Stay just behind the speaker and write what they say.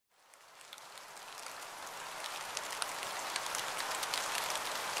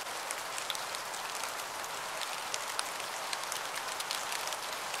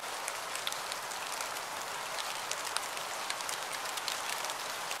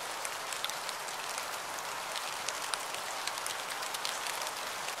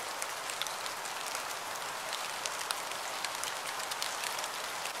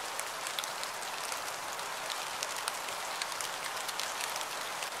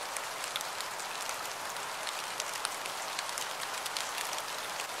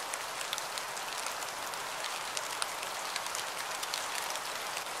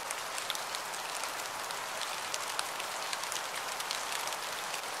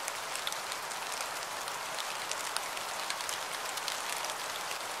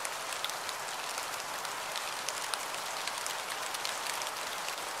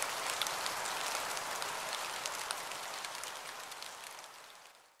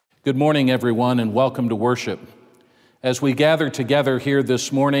Good morning, everyone, and welcome to worship. As we gather together here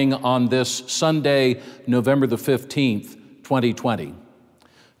this morning on this Sunday, November the 15th, 2020.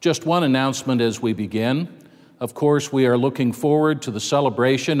 Just one announcement as we begin. Of course, we are looking forward to the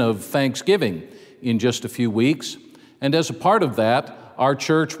celebration of Thanksgiving in just a few weeks. And as a part of that, our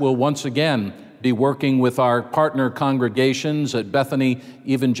church will once again be working with our partner congregations at Bethany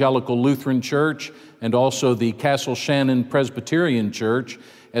Evangelical Lutheran Church and also the Castle Shannon Presbyterian Church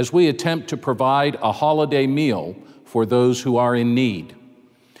as we attempt to provide a holiday meal for those who are in need.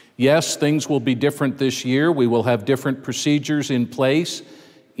 Yes, things will be different this year. We will have different procedures in place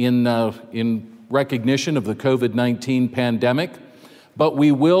in recognition of the COVID-19 pandemic, but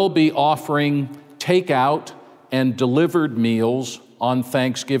we will be offering takeout and delivered meals on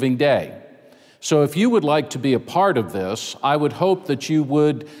Thanksgiving Day. So if you would like to be a part of this, I would hope that you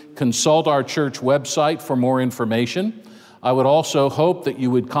would consult our church website for more information. I would also hope that you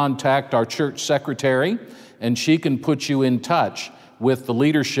would contact our church secretary, and she can put you in touch with the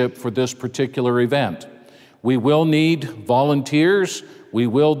leadership for this particular event. We will need volunteers. We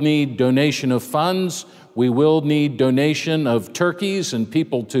will need donation of funds. We will need donation of turkeys and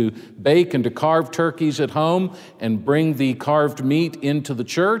people to bake and to carve turkeys at home and bring the carved meat into the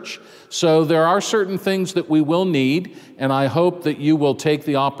church. So there are certain things that we will need, and I hope that you will take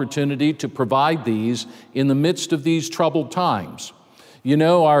the opportunity to provide these in the midst of these troubled times. You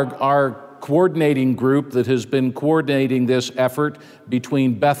know, our coordinating group that has been coordinating this effort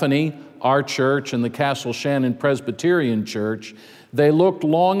between Bethany, our church, and the Castle Shannon Presbyterian Church, they looked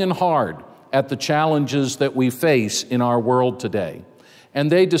long and hard at the challenges that we face in our world today. And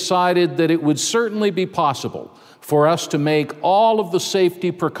they decided that it would certainly be possible for us to make all of the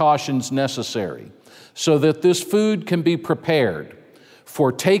safety precautions necessary so that this food can be prepared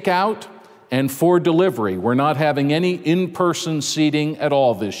for takeout and for delivery. We're not having any in-person seating at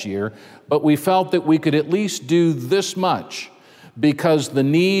all this year, but we felt that we could at least do this much because the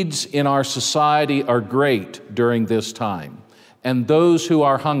needs in our society are great during this time. And those who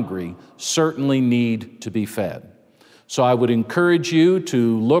are hungry certainly need to be fed. So I would encourage you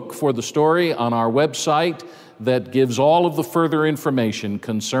to look for the story on our website that gives all of the further information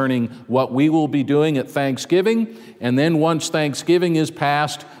concerning what we will be doing at Thanksgiving. And then once Thanksgiving is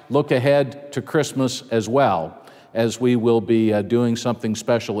past, look ahead to Christmas as well, as we will be doing something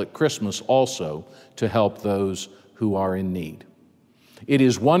special at Christmas also to help those who are in need. It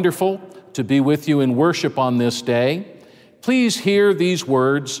is wonderful to be with you in worship on this day. Please hear these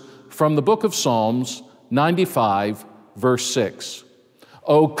words from the book of Psalms 95, verse 6.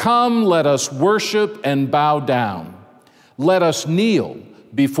 "O come, let us worship and bow down. Let us kneel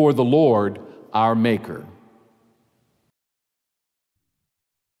before the Lord our Maker."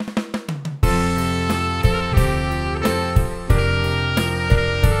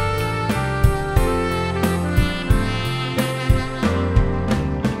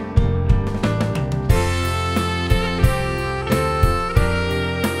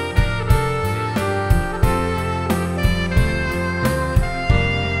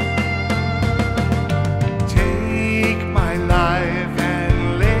 Take my life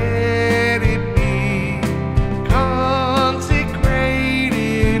and let it be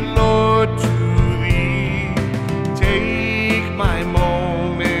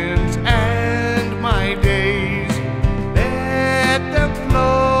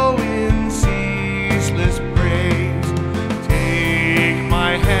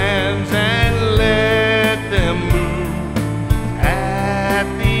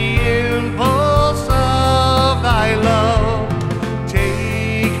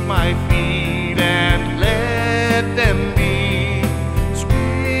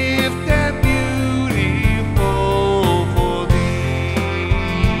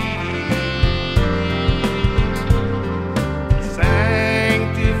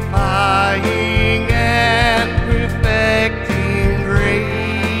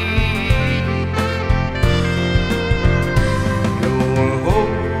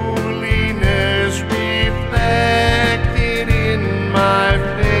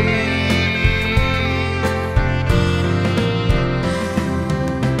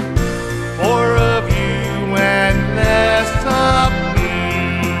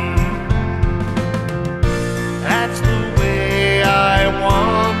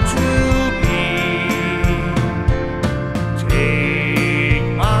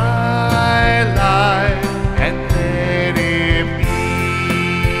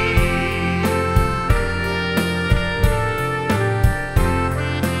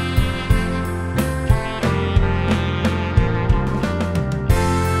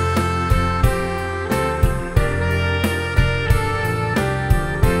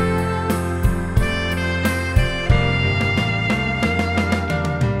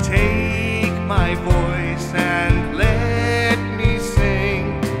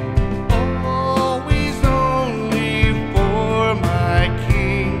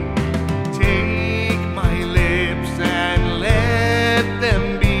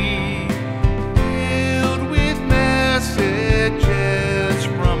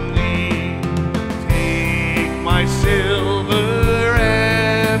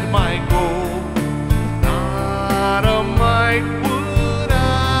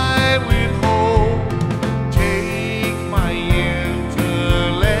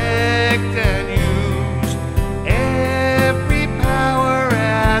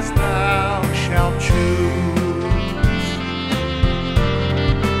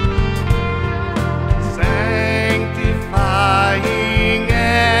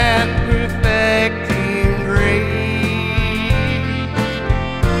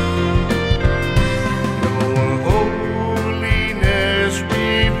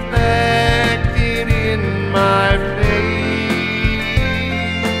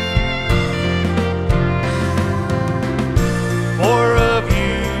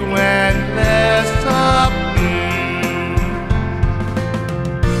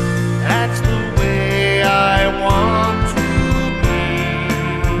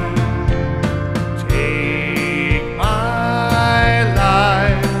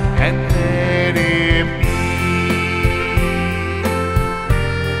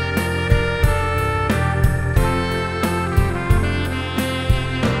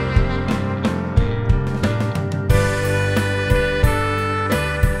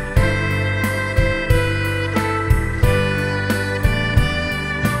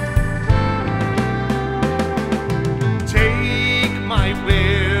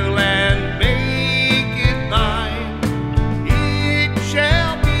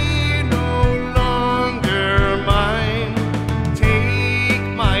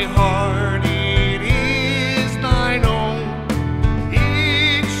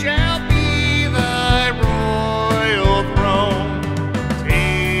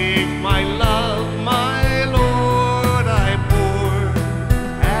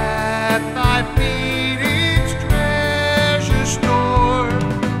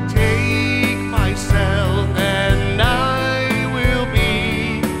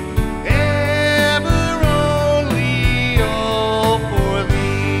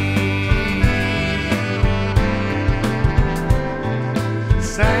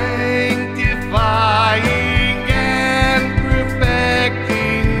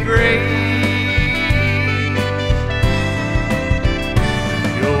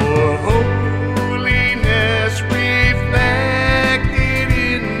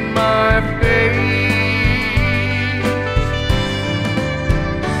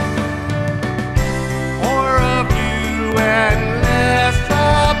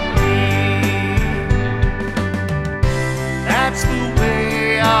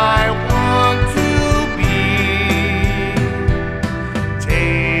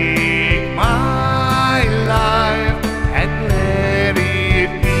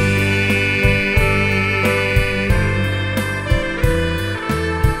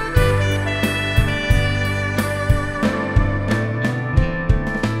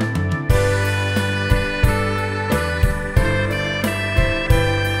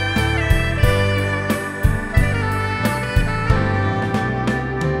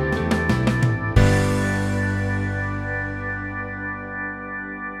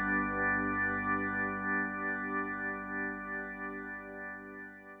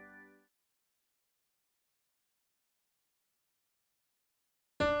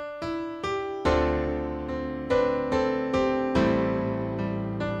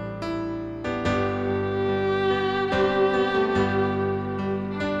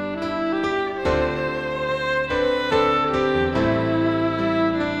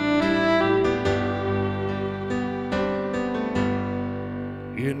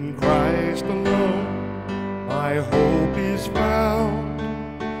In Christ alone, my hope is found.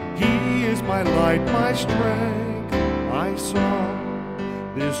 He is my light, my strength, my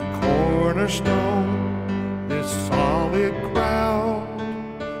song. This cornerstone, this solid ground,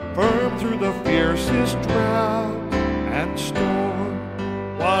 firm through the fiercest drought and storm.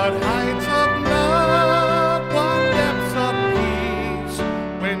 What heights of love, what depths of peace,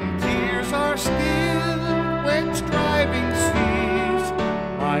 when tears are stilled, when striving cease.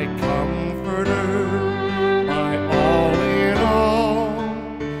 My comforter, my all in all,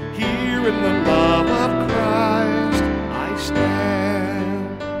 here in the love of Christ I stand.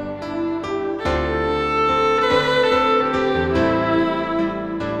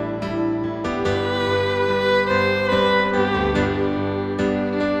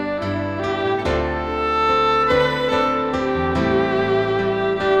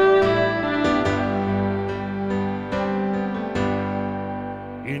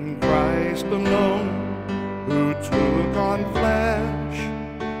 In Christ alone, who took on flesh,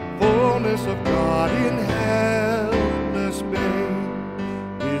 fullness of God in helpless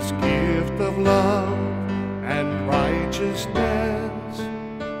babe, His gift of love and righteousness,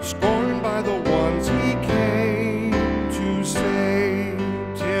 scorned by the ones He came to save.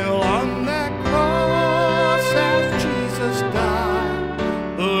 Till on that cross as Jesus died,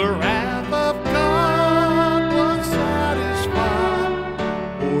 the wrath of God was satisfied.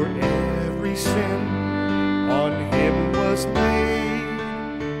 For every sin on Him was laid.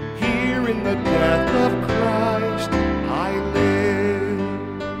 Here in the death of Christ I live.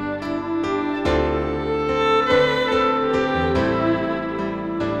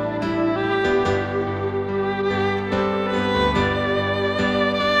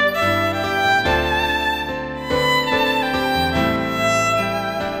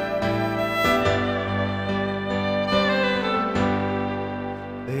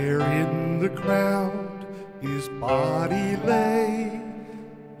 There in the ground His body lay,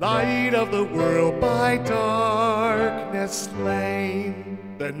 light of the world by darkness slain.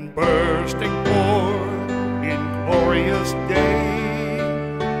 Then bursting forth in glorious day,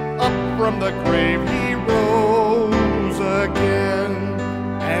 up from the grave He rose again.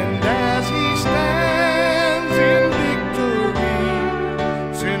 And as He stands in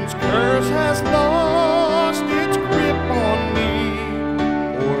victory, sin's curse has lost its grip on me.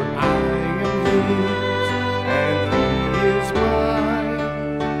 For I am His, and He is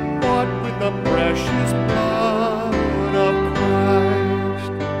mine, bought with the precious blood of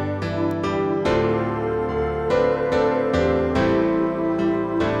Christ.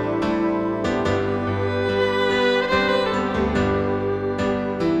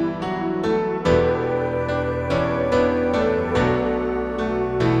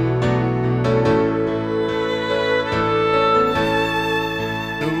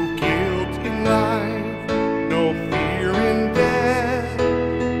 No guilt in life, no fear in death.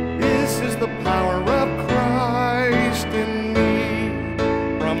 This is the power of Christ in me.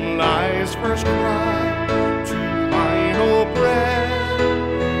 From life's first cry to final breath,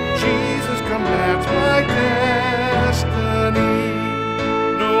 Jesus commands my destiny.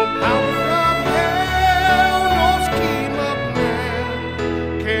 No power of hell, no scheme of man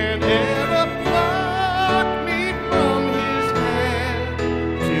can ever pluck me from His hand.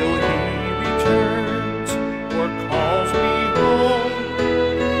 Till He returns or calls me home,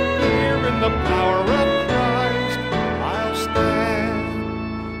 here in the power of Christ I'll stand.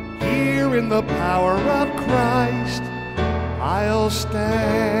 Here in the power of Christ I'll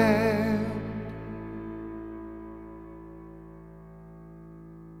stand.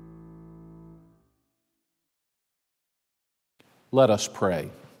 Let us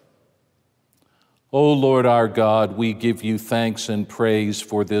pray. O Lord our God, we give you thanks and praise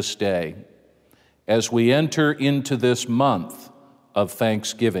for this day as we enter into this month of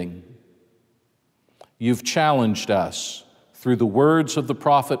thanksgiving. You've challenged us through the words of the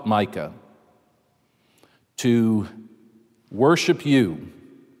prophet Micah to worship you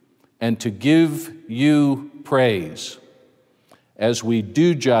and to give you praise as we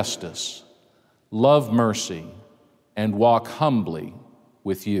do justice, love mercy, and walk humbly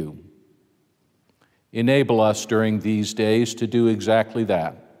with you. Enable us during these days to do exactly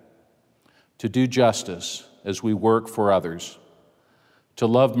that, to do justice as we work for others, to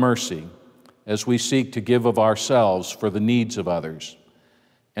love mercy as we seek to give of ourselves for the needs of others,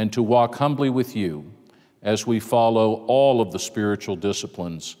 and to walk humbly with you as we follow all of the spiritual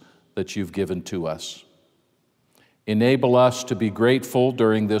disciplines that you've given to us. Enable us to be grateful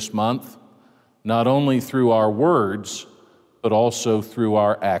during this month, not only through our words, but also through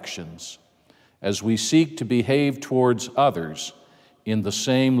our actions, as we seek to behave towards others in the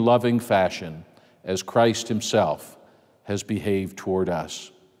same loving fashion as Christ himself has behaved toward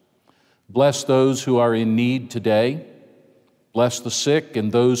us. Bless those who are in need today. Bless the sick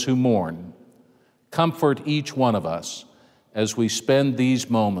and those who mourn. Comfort each one of us as we spend these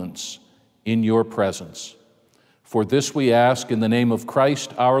moments in your presence. For this we ask in the name of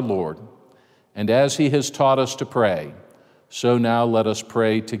Christ our Lord, and as he has taught us to pray, so now let us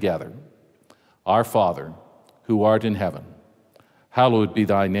pray together. Our Father, who art in heaven, hallowed be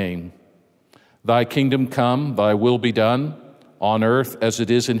thy name. Thy kingdom come, thy will be done, on earth as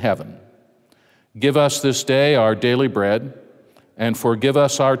it is in heaven. Give us this day our daily bread, and forgive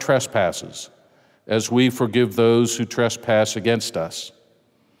us our trespasses, as we forgive those who trespass against us.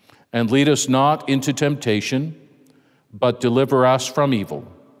 And lead us not into temptation, but deliver us from evil.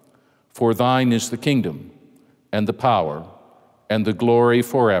 For thine is the kingdom, and the power, and the glory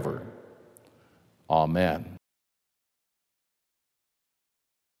forever. Amen.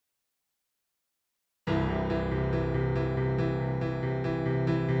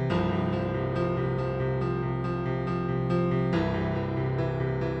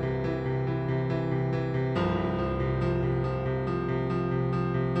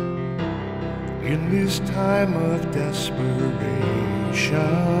 In this time of desperation,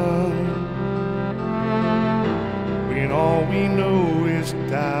 when all we know is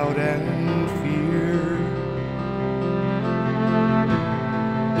doubt and fear,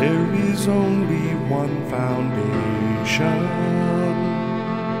 there is only one foundation.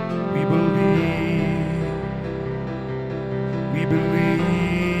 We believe, we believe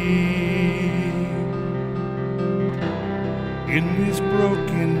in this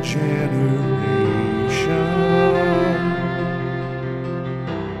broken generation.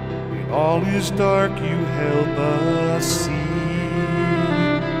 When all is dark, you help us see.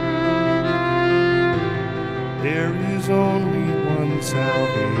 There is only one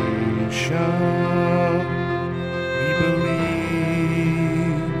salvation. We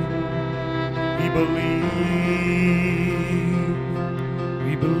believe, we believe,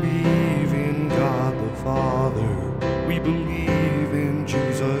 we believe in God the Father. We believe in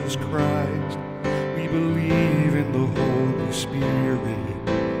Jesus Christ. We believe in the Holy Spirit,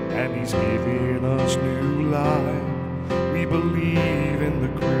 and he's given us new life. We believe in the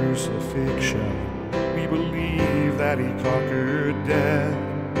crucifixion. We believe that he conquered death.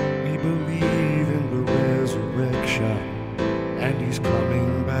 We believe in the resurrection, and he's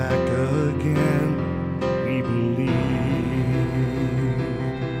coming back again. We believe.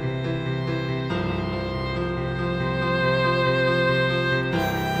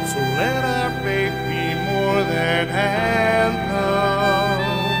 So let our faith be more than anthems,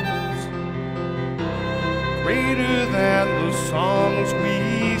 greater than the songs we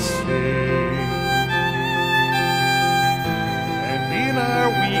sing. And in our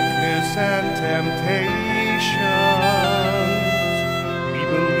weakness and temptations, we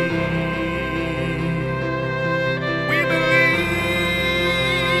believe. We believe.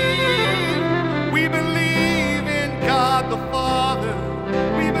 We believe in God the Father.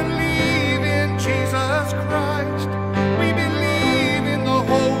 We believe in Jesus Christ. We believe in the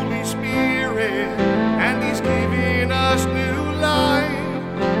Holy Spirit, and he's giving us new life.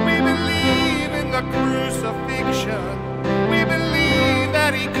 We believe in the crucifixion. We believe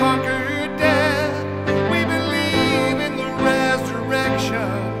that he conquered death. We believe in the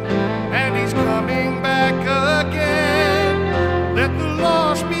resurrection, and he's coming back again. Let the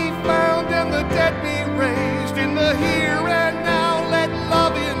lost be found and the dead be raised in the here and now. Let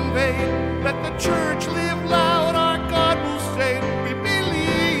love invade. Let the church live loud. Our God will save.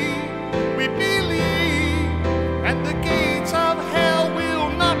 We believe, and the gates of hell will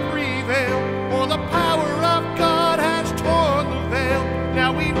not prevail, for the power of God has torn the veil.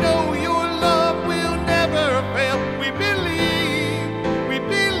 Now we know your love will never fail. We believe, we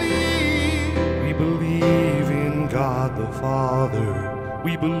believe in God the Father.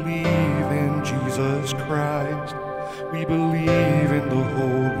 We believe in Jesus Christ. We believe in the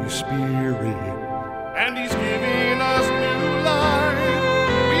Holy Spirit, and he's giving us new life.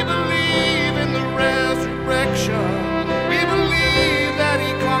 We believe in the resurrection. We believe that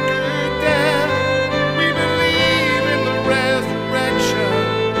he conquered death. We believe in the resurrection,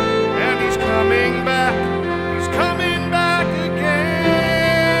 and he's coming back. He's coming back again.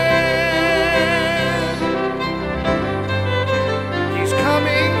 He's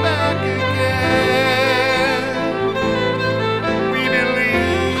coming back again. We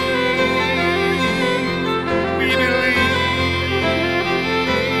believe, we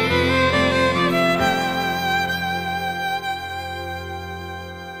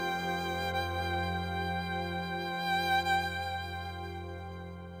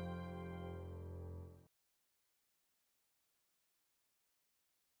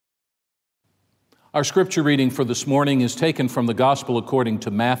Our scripture reading for this morning is taken from the Gospel according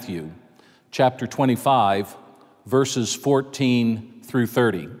to Matthew, chapter 25, verses 14 through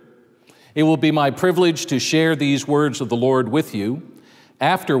 30. It will be my privilege to share these words of the Lord with you,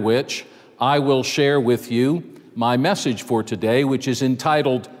 after which I will share with you my message for today, which is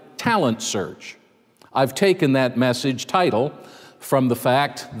entitled Talent Search. I've taken that message title from the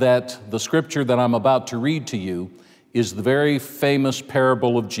fact that the scripture that I'm about to read to you is the very famous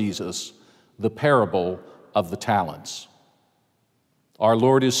parable of Jesus, the parable of the talents. Our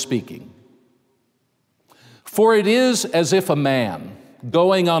Lord is speaking. For it is as if a man,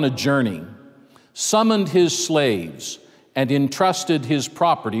 going on a journey, summoned his slaves and entrusted his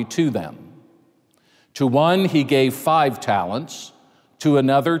property to them. To one he gave 5 talents, to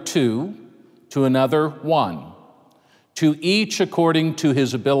another 2, to another 1, to each according to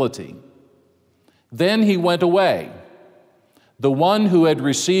his ability. Then he went away. The one who had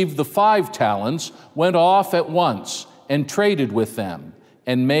received the 5 talents went off at once and traded with them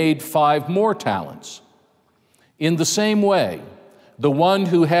and made 5 more talents. In the same way, the one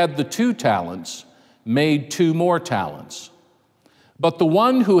who had the 2 talents made 2 more talents. But the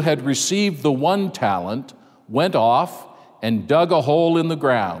one who had received the 1 talent went off and dug a hole in the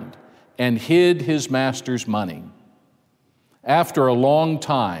ground and hid his master's money. After a long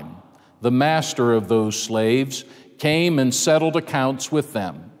time, the master of those slaves came and settled accounts with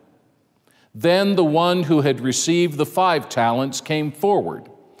them. Then the one who had received the 5 talents came forward,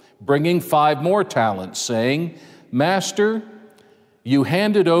 bringing 5 more talents, saying, Master, you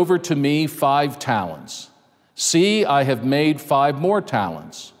handed over to me 5 talents. See, I have made 5 more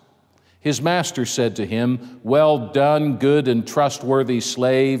talents. His master said to him, Well done, good and trustworthy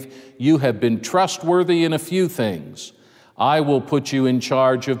slave. You have been trustworthy in a few things. I will put you in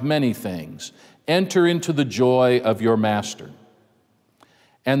charge of many things. Enter into the joy of your master.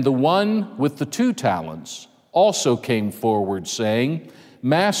 And the one with the 2 talents also came forward, saying,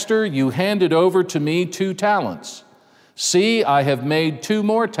 Master, you handed over to me 2 talents. See, I have made 2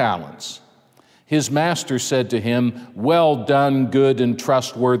 more talents. His master said to him, Well done, good and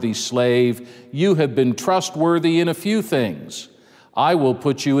trustworthy slave. You have been trustworthy in a few things. I will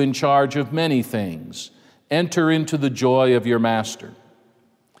put you in charge of many things. Enter into the joy of your master.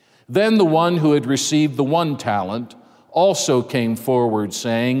 Then the one who had received the 1 talent also came forward,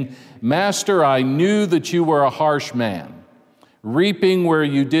 saying, Master, I knew that you were a harsh man, reaping where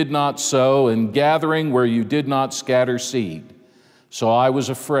you did not sow and gathering where you did not scatter seed. So I was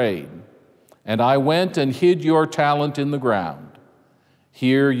afraid, and I went and hid your talent in the ground.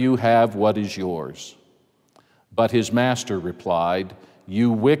 Here you have what is yours. But his master replied,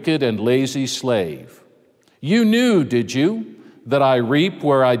 You wicked and lazy slave. You knew, did you, that I reap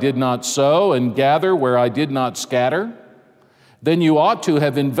where I did not sow and gather where I did not scatter? Then you ought to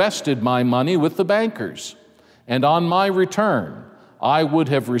have invested my money with the bankers, and on my return I would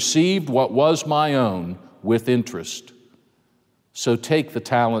have received what was my own with interest. So take the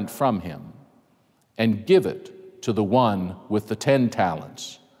talent from him and give it to the one with the 10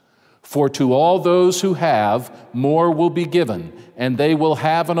 talents. For to all those who have, more will be given, and they will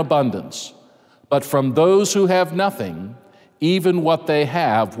have an abundance. But from those who have nothing, even what they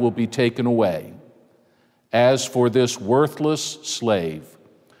have will be taken away. As for this worthless slave,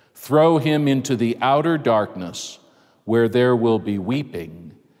 throw him into the outer darkness, where there will be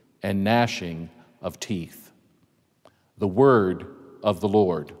weeping and gnashing of teeth. The word of the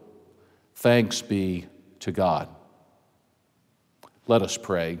Lord. Thanks be to God. Let us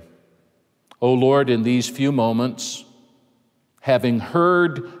pray. O Lord, in these few moments, having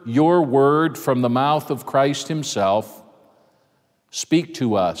heard your word from the mouth of Christ himself, speak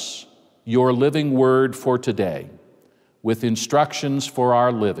to us your living word for today, with instructions for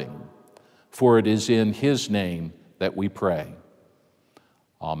our living, for it is in his name that we pray.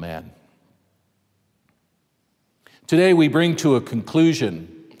 Amen. Today we bring to a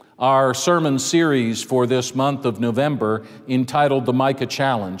conclusion our sermon series for this month of November entitled The Micah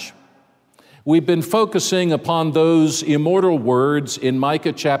Challenge. We've been focusing upon those immortal words in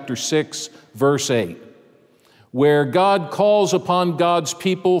Micah chapter 6, verse 8, where God calls upon God's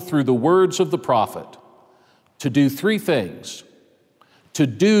people through the words of the prophet to do 3 things: to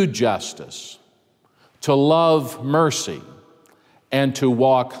do justice, to love mercy, and to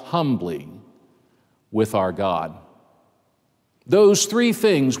walk humbly with our God. Those 3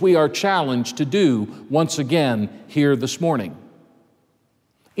 things we are challenged to do once again here this morning.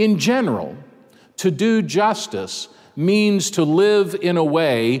 In general, to do justice means to live in a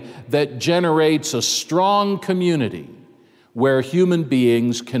way that generates a strong community where human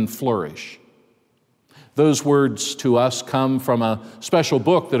beings can flourish. Those words to us come from a special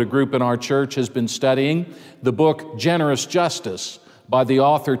book that a group in our church has been studying, the book Generous Justice by the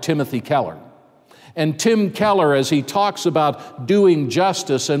author Timothy Keller. And Tim Keller, as he talks about doing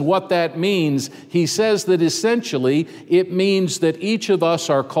justice and what that means, he says that essentially it means that each of us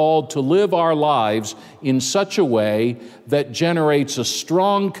are called to live our lives in such a way that generates a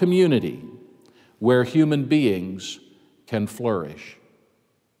strong community where human beings can flourish.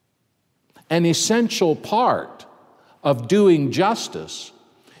 An essential part of doing justice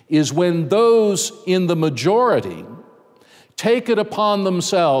is when those in the majority take it upon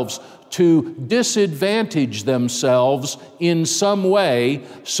themselves to disadvantage themselves in some way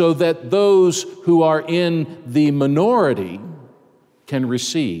so that those who are in the minority can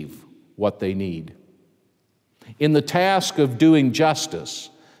receive what they need. In the task of doing justice,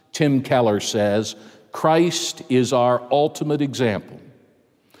 Tim Keller says, Christ is our ultimate example.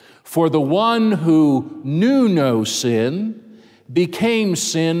 For the one who knew no sin became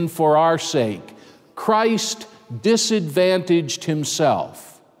sin for our sake. Christ disadvantaged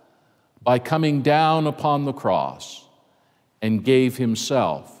himself by coming down upon the cross and gave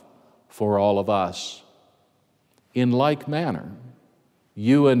himself for all of us. In like manner,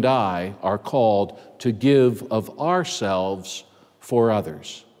 you and I are called to give of ourselves for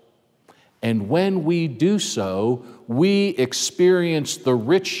others. And when we do so, we experience the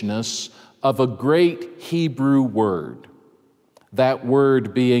richness of a great Hebrew word, that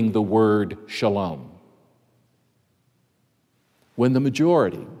word being the word shalom. When the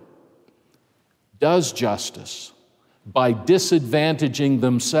majority does justice by disadvantaging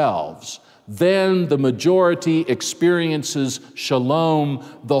themselves, then the majority experiences shalom.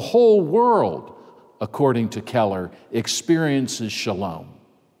 The whole world, according to Keller, experiences shalom.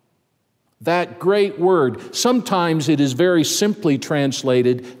 That great word, sometimes it is very simply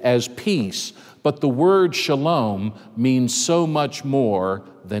translated as peace, but the word shalom means so much more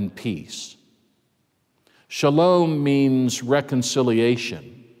than peace. Shalom means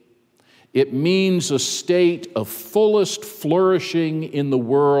reconciliation. It means a state of fullest flourishing in the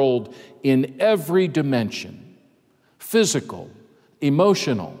world in every dimension: physical,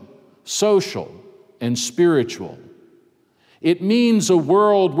 emotional, social, and spiritual. It means a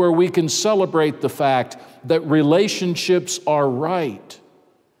world where we can celebrate the fact that relationships are right,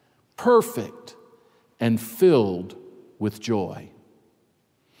 perfect, and filled with joy.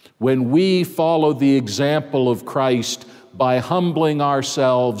 When we follow the example of Christ by humbling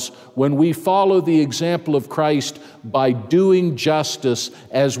ourselves, when we follow the example of Christ by doing justice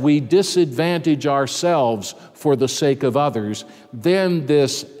as we disadvantage ourselves for the sake of others, then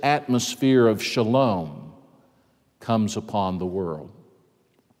this atmosphere of shalom comes upon the world.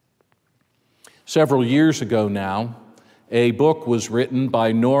 Several years ago now, a book was written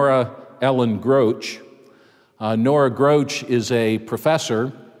by Nora Ellen Groach. Nora Groach is a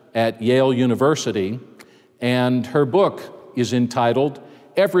professor at Yale University, and her book is entitled,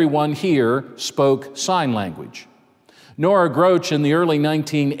 Everyone Here Spoke Sign Language. Nora Groach in the early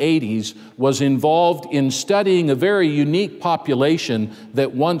 1980s was involved in studying a very unique population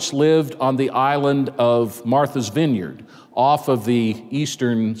that once lived on the island of Martha's Vineyard, off of the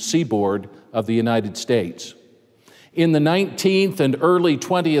eastern seaboard of the United States. In the 19th and early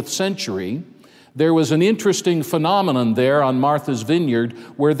 20th century, there was an interesting phenomenon there on Martha's Vineyard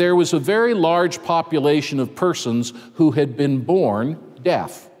where there was a very large population of persons who had been born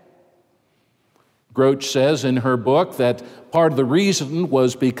deaf. Groach says in her book that part of the reason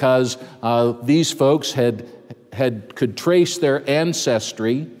was because these folks could trace their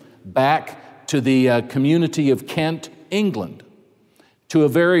ancestry back to the community of Kent, England, to a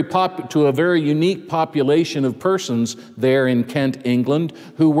very unique population of persons there in Kent, England,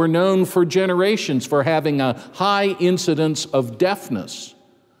 who were known for generations for having a high incidence of deafness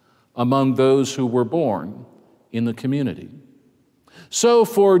among those who were born in the community. So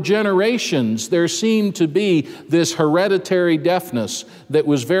for generations, there seemed to be this hereditary deafness that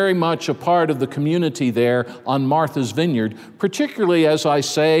was very much a part of the community there on Martha's Vineyard, particularly, as I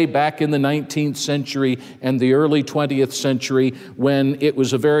say, back in the 19th century and the early 20th century, when it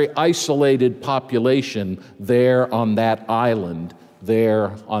was a very isolated population there on that island,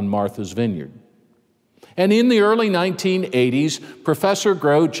 there on Martha's Vineyard. And in the early 1980s, Professor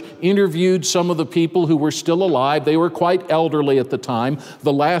Groach interviewed some of the people who were still alive. They were quite elderly at the time.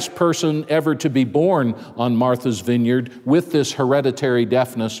 The last person ever to be born on Martha's Vineyard with this hereditary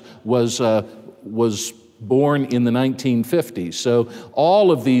deafness was born in the 1950s. So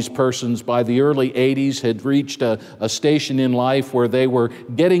all of these persons by the early 80s had reached a station in life where they were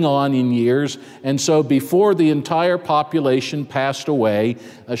getting on in years. And so before the entire population passed away,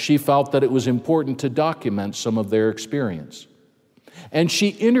 she felt that it was important to document some of their experience. And she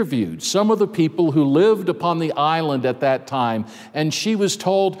interviewed some of the people who lived upon the island at that time, and she was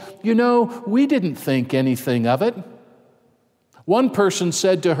told, "You know, we didn't think anything of it." One person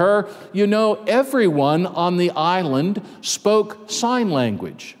said to her, "You know, everyone on the island spoke sign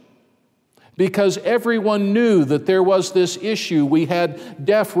language because everyone knew that there was this issue. We had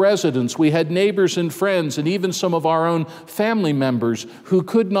deaf residents, we had neighbors and friends, and even some of our own family members who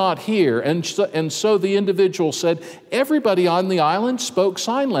could not hear." And so the individual said, everybody on the island spoke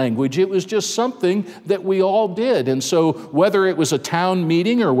sign language. It was just something that we all did. And so whether it was a town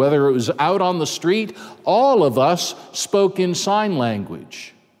meeting or whether it was out on the street, all of us spoke in sign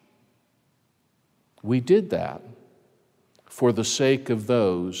language. We did that for the sake of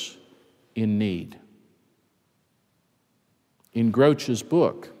those in need. In Groch's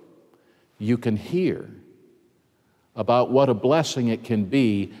book, you can hear about what a blessing it can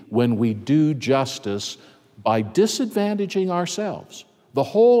be when we do justice by disadvantaging ourselves. The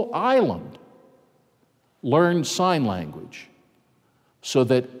whole island learned sign language so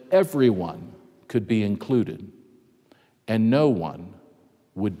that everyone could be included and no one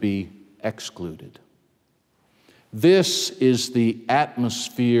would be excluded. This is the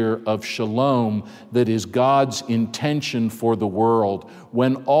atmosphere of shalom that is God's intention for the world,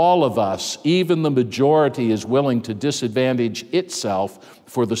 when all of us, even the majority, is willing to disadvantage itself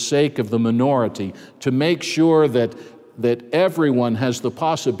for the sake of the minority, to make sure that everyone has the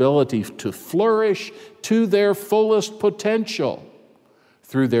possibility to flourish to their fullest potential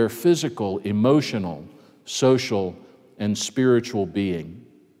through their physical, emotional, social, and spiritual being.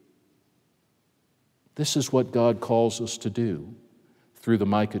 This is what God calls us to do through the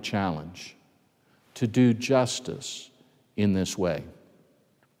Micah Challenge, to do justice in this way.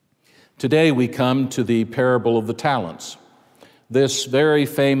 Today we come to the parable of the talents, this very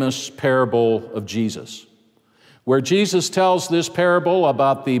famous parable of Jesus, where Jesus tells this parable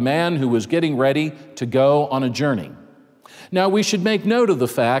about the man who was getting ready to go on a journey. Now, we should make note of the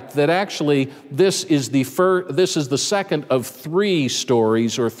fact that actually this is the second of three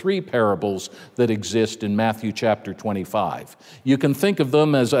stories or three parables that exist in Matthew chapter 25. You can think of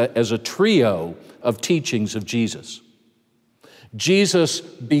them as a trio of teachings of Jesus. Jesus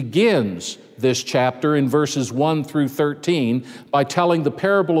begins this chapter in verses 1 through 13 by telling the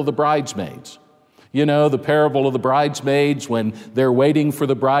parable of the bridesmaids. You know, the parable of the bridesmaids when they're waiting for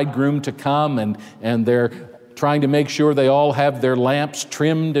the bridegroom to come and they're trying to make sure they all have their lamps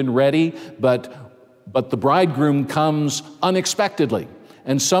trimmed and ready, but the bridegroom comes unexpectedly,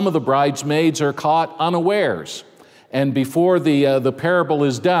 and some of the bridesmaids are caught unawares. And before the parable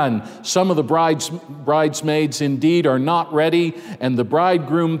is done, some of the bridesmaids indeed are not ready, and the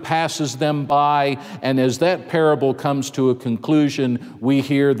bridegroom passes them by, and as that parable comes to a conclusion, we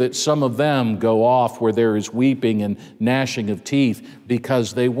hear that some of them go off where there is weeping and gnashing of teeth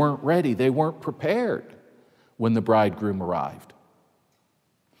because they weren't ready, they weren't prepared when the bridegroom arrived.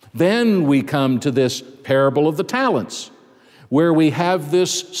 Then we come to this parable of the talents, where we have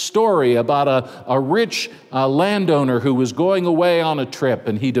this story about a rich landowner who was going away on a trip,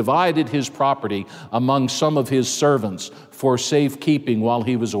 and he divided his property among some of his servants for safekeeping while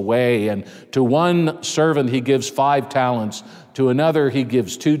he was away. And to one servant he gives 5 talents, to another he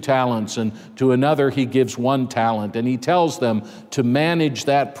gives 2 talents, and to another he gives 1 talent. And he tells them to manage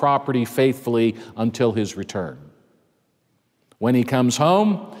that property faithfully until his return. When he comes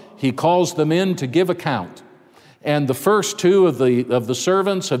home, he calls them in to give account. And the first 2 of the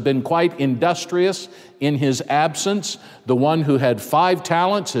servants have been quite industrious in his absence. The one who had 5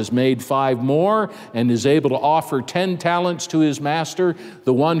 talents has made 5 more and is able to offer 10 talents to his master.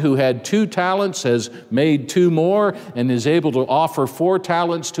 The one who had 2 talents has made 2 more and is able to offer 4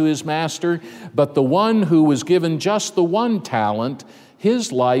 talents to his master. But the one who was given just the 1 talent,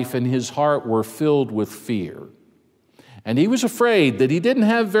 his life and his heart were filled with fear. And he was afraid that he didn't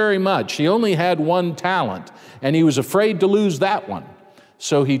have very much. He only had 1 talent, and he was afraid to lose that one.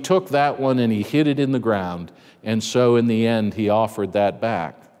 So he took that one and he hid it in the ground, and so in the end he offered that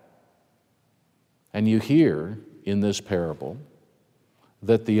back. And you hear in this parable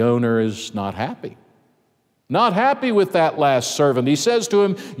that the owner is not happy. Not happy with that last servant. He says to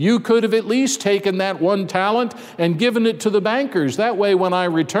him, "You could have at least taken that 1 talent and given it to the bankers. That way when I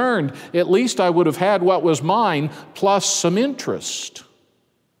returned, at least I would have had what was mine plus some interest."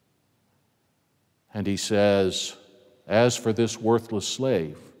 And he says, "As for this worthless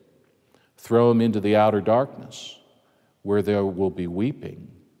slave, Throw them into the outer darkness, where there will be weeping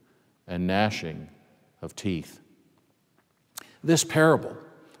and gnashing of teeth. This parable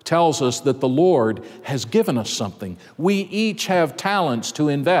tells us that the Lord has given us something. We each have talents to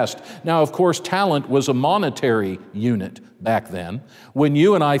invest. Now, of course, talent was a monetary unit back then. When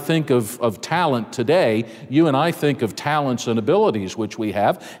you and I think of talent today, you and I think of talents and abilities which we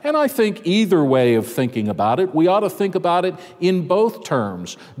have, and I think either way of thinking about it, we ought to think about it in both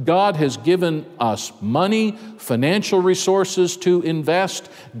terms. God has given us money, financial resources to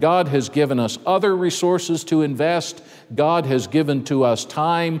invest. God has given us other resources to invest. God has given to us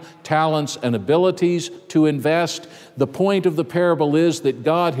time, talents, and abilities to invest. The point of the parable is that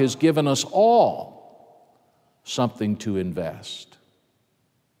God has given us all something to invest.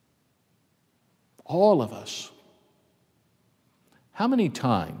 All of us. How many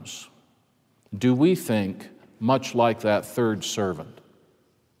times do we think much like that third servant?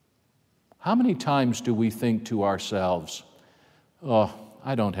 How many times do we think to ourselves, oh,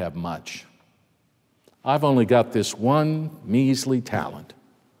 I don't have much. I've only got this one measly talent.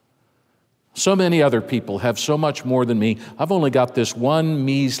 So many other people have so much more than me. I've only got this one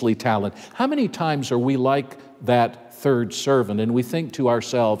measly talent. How many times are we like that third servant and we think to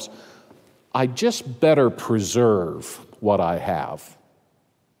ourselves, I just better preserve what I have.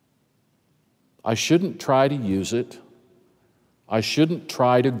 I shouldn't try to use it. I shouldn't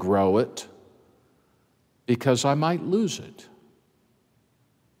try to grow it because I might lose it.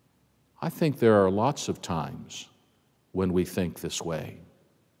 I think there are lots of times when we think this way.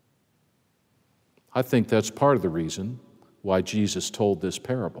 I think that's part of the reason why Jesus told this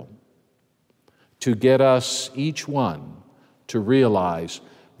parable, to get us, each one, to realize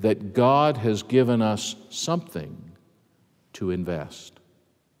that God has given us something to invest.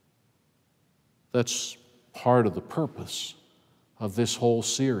 That's part of the purpose of this whole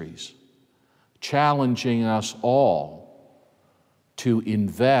series, challenging us all to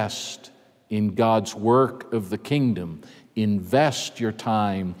invest in God's work of the kingdom. Invest your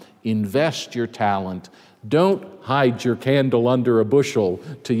time, invest your talent. Don't hide your candle under a bushel,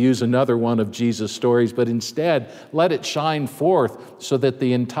 to use another one of Jesus' stories, but instead let it shine forth so that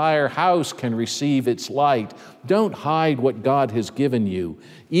the entire house can receive its light. Don't hide what God has given you.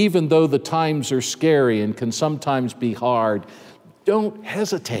 Even though the times are scary and can sometimes be hard, don't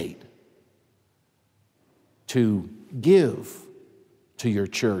hesitate to give to your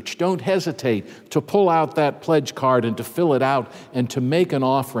church. Don't hesitate to pull out that pledge card and to fill it out and to make an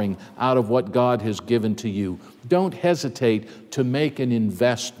offering out of what God has given to you. Don't hesitate to make an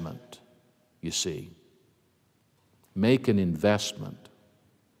investment, you see. Make an investment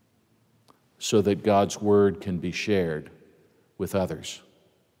so that God's word can be shared with others.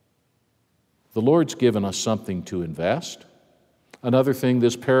 The Lord's given us something to invest. Another thing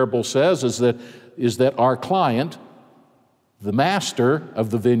this parable says is that our client, the master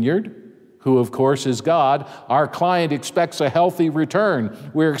of the vineyard, who of course is God, our client expects a healthy return.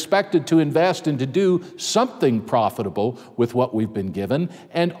 We're expected to invest and to do something profitable with what we've been given.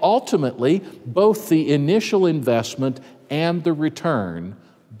 And ultimately, both the initial investment and the return,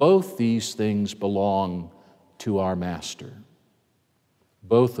 both these things belong to our master.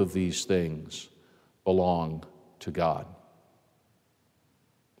 Both of these things belong to God.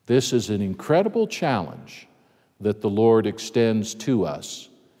 This is an incredible challenge that the Lord extends to us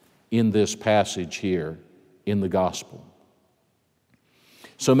in this passage here in the gospel.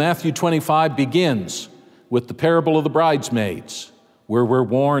 So Matthew 25 begins with the parable of the bridesmaids, where we're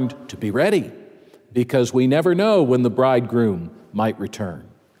warned to be ready because we never know when the bridegroom might return.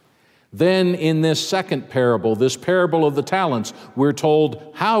 Then in this second parable, this parable of the talents, we're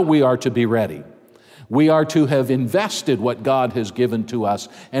told how we are to be ready. We are to have invested what God has given to us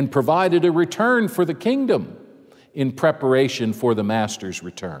and provided a return for the kingdom in preparation for the master's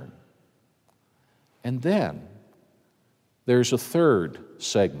return. And then there's a third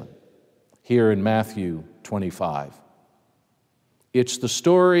segment here in Matthew 25. It's the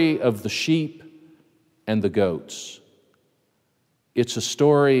story of the sheep and the goats. It's a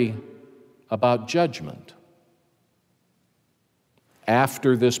story about judgment.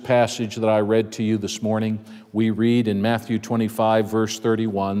 After this passage that I read to you this morning, we read in Matthew 25, verse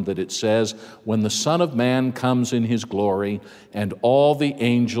 31, that it says, "When the Son of Man comes in his glory, and all the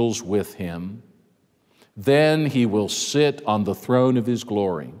angels with him, then he will sit on the throne of his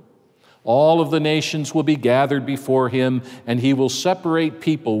glory. All of the nations will be gathered before him, and he will separate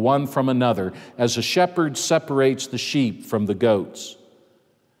people one from another, as a shepherd separates the sheep from the goats.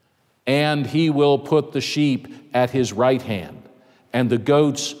 And he will put the sheep at his right hand, and the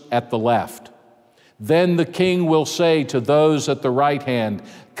goats at the left. Then the King will say to those at the right hand,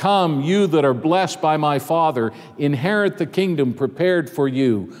 "Come, you that are blessed by my Father, inherit the kingdom prepared for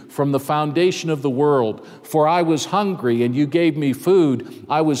you from the foundation of the world. For I was hungry, and you gave me food.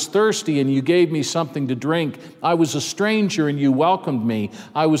 I was thirsty, and you gave me something to drink. I was a stranger, and you welcomed me.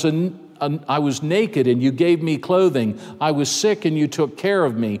 I was naked, and you gave me clothing. I was sick, and you took care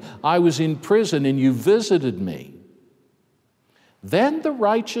of me. I was in prison, and you visited me." Then the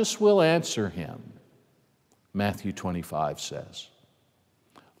righteous will answer him, Matthew 25 says,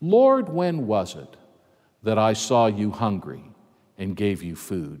 "Lord, when was it that I saw you hungry and gave you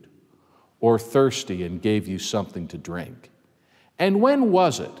food, or thirsty and gave you something to drink? And when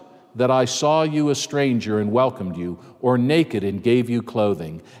was it that I saw you a stranger and welcomed you, or naked and gave you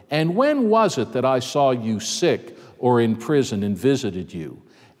clothing? And when was it that I saw you sick or in prison and visited you?"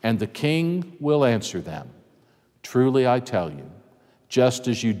 And the King will answer them, "Truly I tell you, just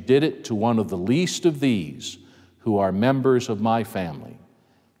as you did it to one of the least of these who are members of my family,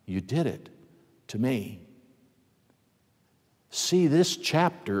 you did it to me." See, this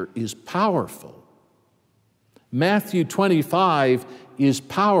chapter is powerful. Matthew 25 is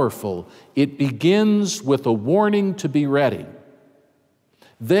powerful. It begins with a warning to be ready.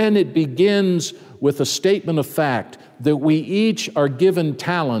 Then it begins with a statement of fact that we each are given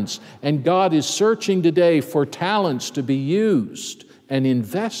talents, and God is searching today for talents to be used and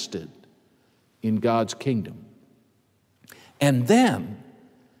invested in God's kingdom. And then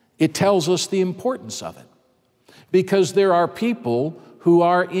it tells us the importance of it, because there are people who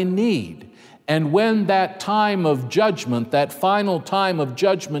are in need. And when that time of judgment, that final time of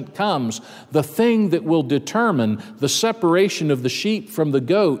judgment comes, the thing that will determine the separation of the sheep from the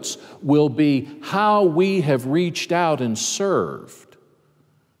goats will be how we have reached out and served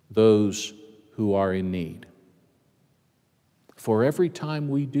those who are in need. For every time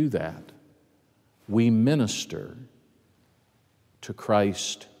we do that, we minister to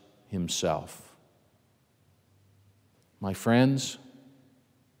Christ Himself. My friends,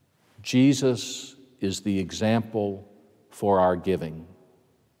 Jesus is the example for our giving.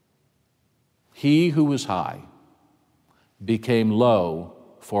 He who was high became low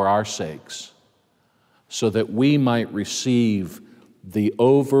for our sakes, so that we might receive the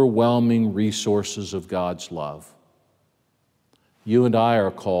overwhelming resources of God's love. You and I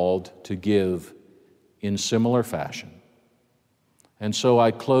are called to give in similar fashion. And so I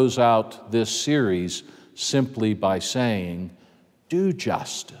close out this series simply by saying, do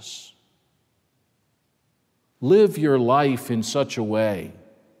justice. Live your life in such a way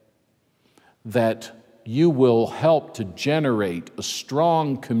that you will help to generate a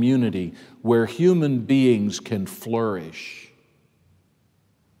strong community where human beings can flourish,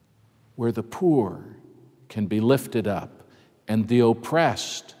 where the poor can be lifted up, and the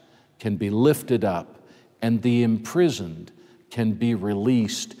oppressed can be lifted up, and the imprisoned can be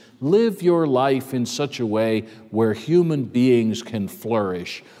released. Live your life in such a way where human beings can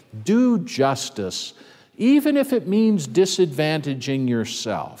flourish. Do justice, even if it means disadvantaging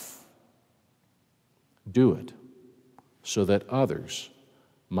yourself. Do it so that others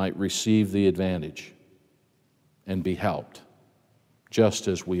might receive the advantage and be helped, just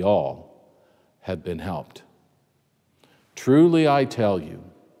as we all have been helped. Truly, I tell you,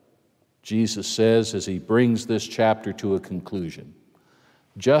 Jesus says as he brings this chapter to a conclusion,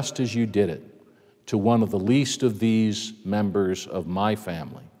 just as you did it to one of the least of these members of my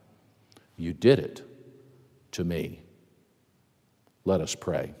family, you did it to me. Let us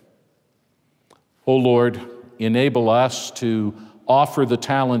pray. O Lord, enable us to offer the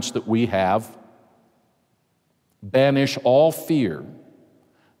talents that we have, banish all fear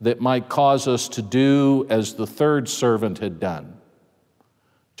that might cause us to do as the third servant had done,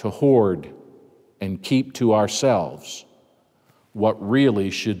 to hoard and keep to ourselves what really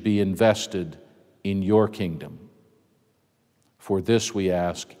should be invested in your kingdom. For this we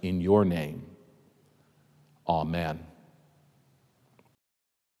ask in your name. Amen.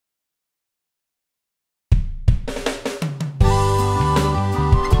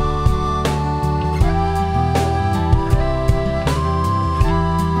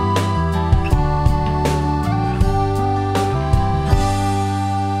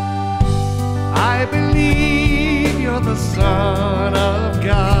 I believe you're the Son of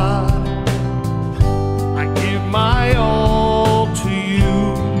God. I give my all to you.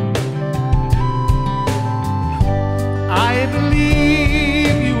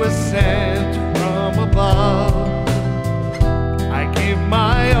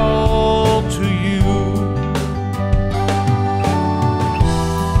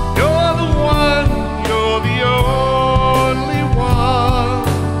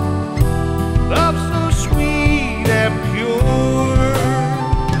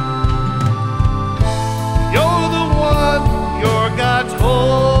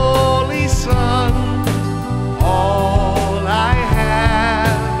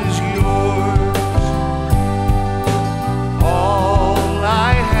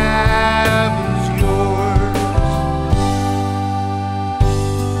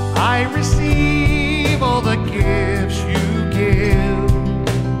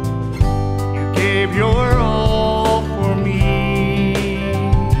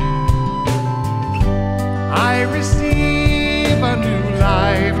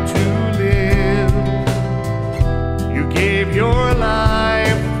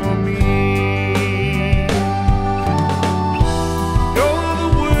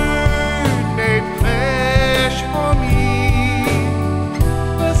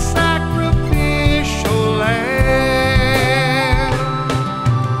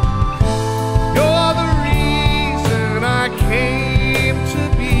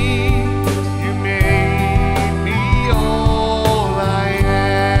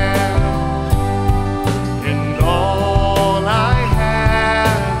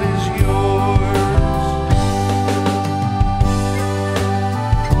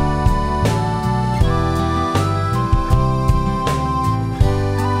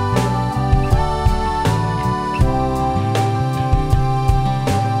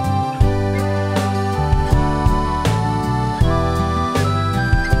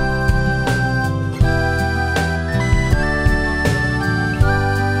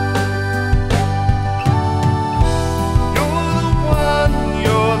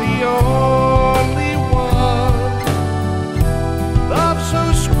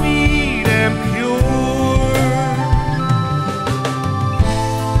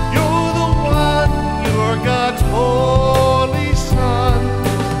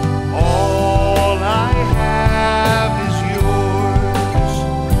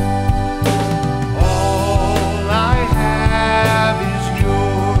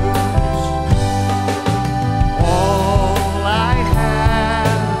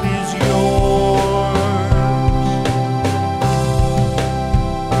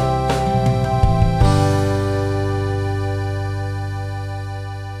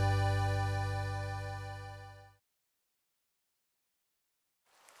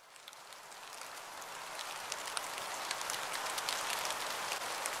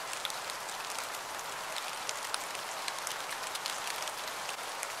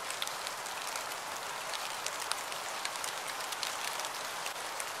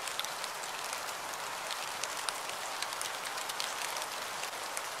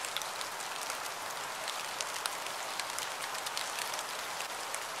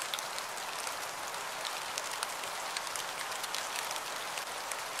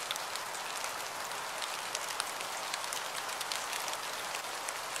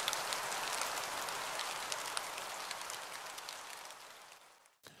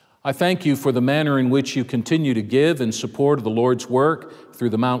 I thank you for the manner in which you continue to give in support of the Lord's work through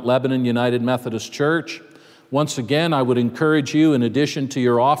the Mount Lebanon United Methodist Church. Once again, I would encourage you, in addition to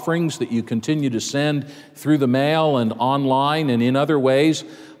your offerings that you continue to send through the mail and online and in other ways,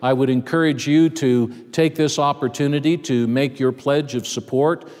 I would encourage you to take this opportunity to make your pledge of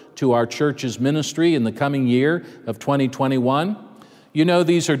support to our church's ministry in the coming year of 2021. You know,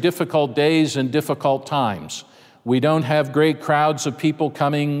 these are difficult days and difficult times. We don't have great crowds of people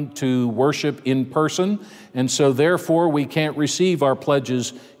coming to worship in person, and so therefore we can't receive our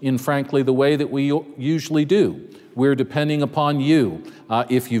pledges in, frankly, the way that we usually do. We're depending upon you.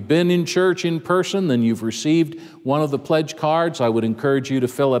 If you've been in church in person, then you've received one of the pledge cards. I would encourage you to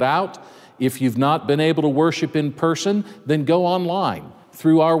fill it out. If you've not been able to worship in person, then go online.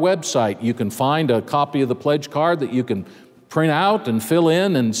 Through our website, you can find a copy of the pledge card that you can print out and fill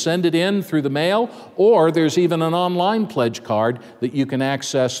in and send it in through the mail, or there's even an online pledge card that you can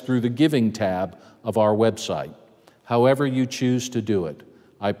access through the Giving tab of our website. However you choose to do it,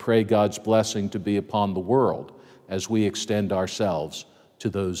 I pray God's blessing to be upon the world as we extend ourselves to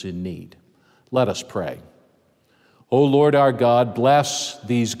those in need. Let us pray. O Lord our God, bless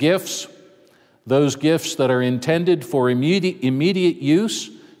these gifts, those gifts that are intended for immediate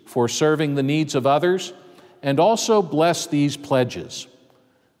use, for serving the needs of others, and also bless these pledges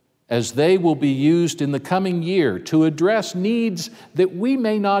as they will be used in the coming year to address needs that we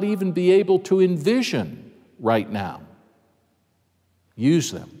may not even be able to envision right now. Use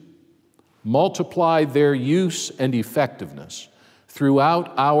them. Multiply their use and effectiveness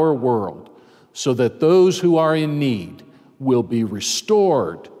throughout our world so that those who are in need will be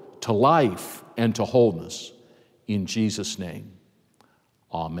restored to life and to wholeness. In Jesus' name,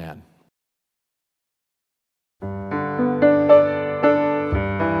 amen.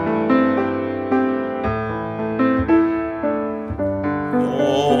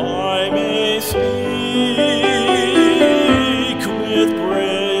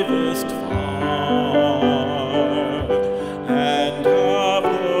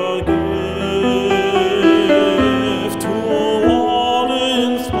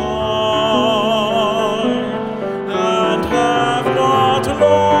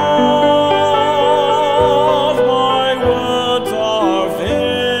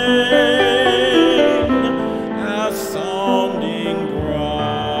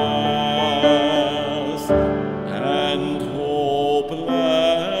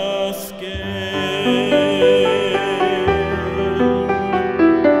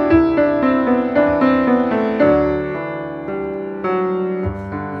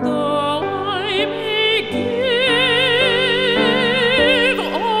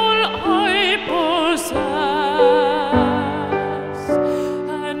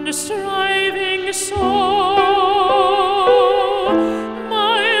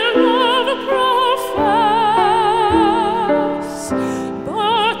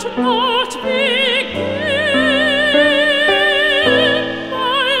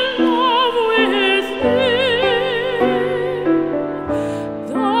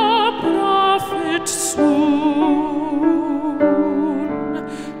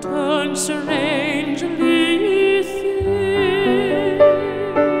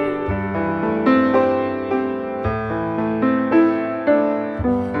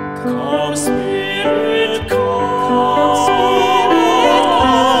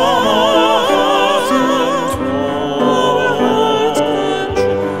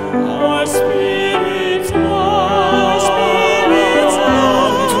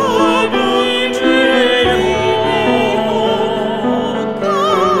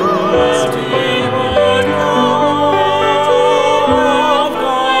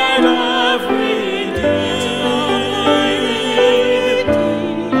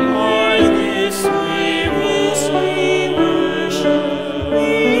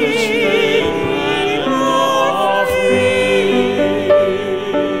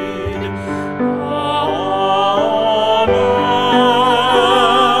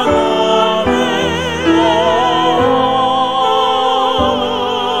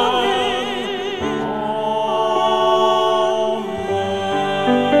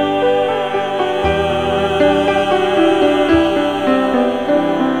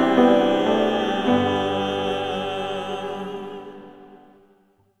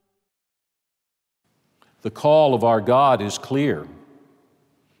 The call of our God is clear.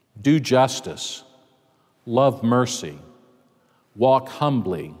 Do justice, love mercy, walk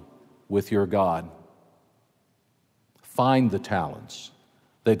humbly with your God. Find the talents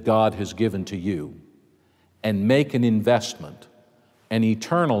that God has given to you and make an investment, an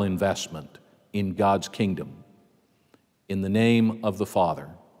eternal investment in God's kingdom. In the name of the Father,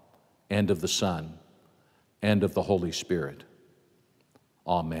 and of the Son, and of the Holy Spirit.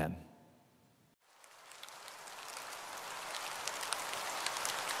 Amen.